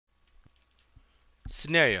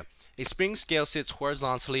Scenario. A spring scale sits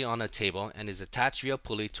horizontally on a table and is attached via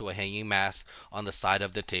pulley to a hanging mass on the side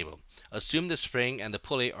of the table. Assume the spring and the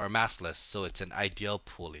pulley are massless, so it's an ideal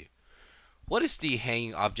pulley. What is the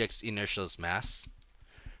hanging object's inertial mass?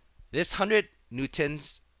 This 100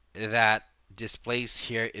 newtons that displays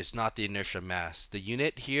here is not the inertial mass. The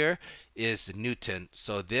unit here is Newton.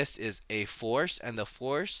 So this is a force, and the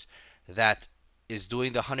force that is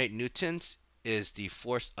doing the 100 newtons is the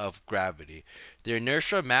force of gravity. The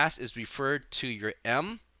inertial mass is referred to your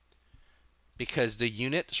m because the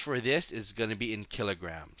unit for this is going to be in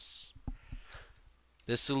kilograms.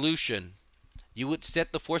 The solution. You would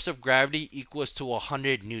set the force of gravity equals to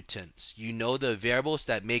 100 newtons. You know the variables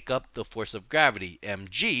that make up the force of gravity.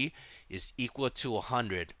 mg is equal to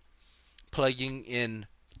 100. Plugging in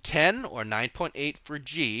 10 or 9.8 for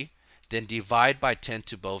g, then divide by 10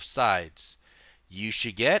 to both sides. You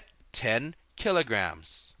should get 10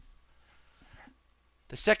 kilograms.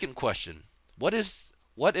 The second question. What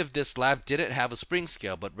if this lab didn't have a spring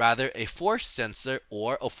scale, but rather a force sensor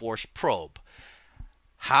or a force probe?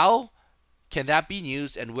 How can that be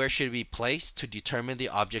used, and where should it be placed to determine the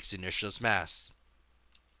object's inertial mass?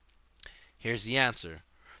 Here's the answer.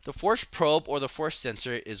 The force probe or the force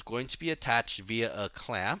sensor is going to be attached via a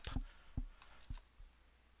clamp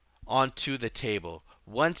onto the table.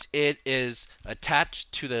 Once it is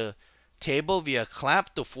attached to the table via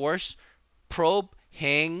clamp, the force probe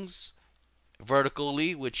hangs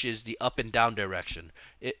vertically, which is the up and down direction.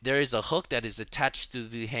 There is a hook that is attached to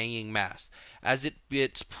the hanging mass. As it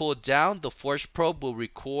gets pulled down, the force probe will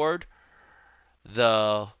record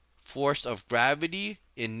the force of gravity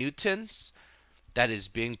in newtons that is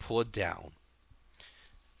being pulled down.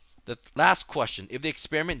 The last question. If the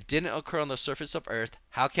experiment didn't occur on the surface of Earth,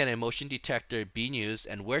 how can a motion detector be used,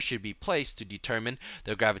 and where should it be placed to determine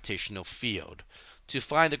the gravitational field? To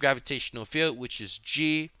find the gravitational field, which is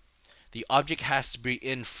G, the object has to be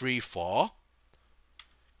in free fall.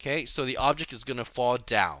 Okay, so the object is going to fall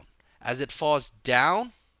down. As it falls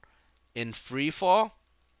down in free fall,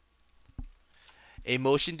 a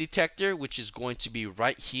motion detector, which is going to be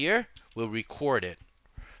right here, will record it.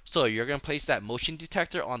 So you're going to place that motion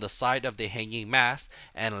detector on the side of the hanging mass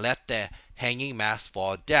and let the hanging mass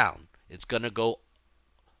fall down. It's going to go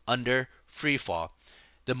under free fall.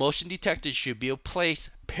 The motion detector should be placed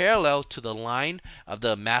parallel to the line of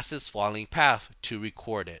the mass's falling path to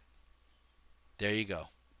record it. There you go.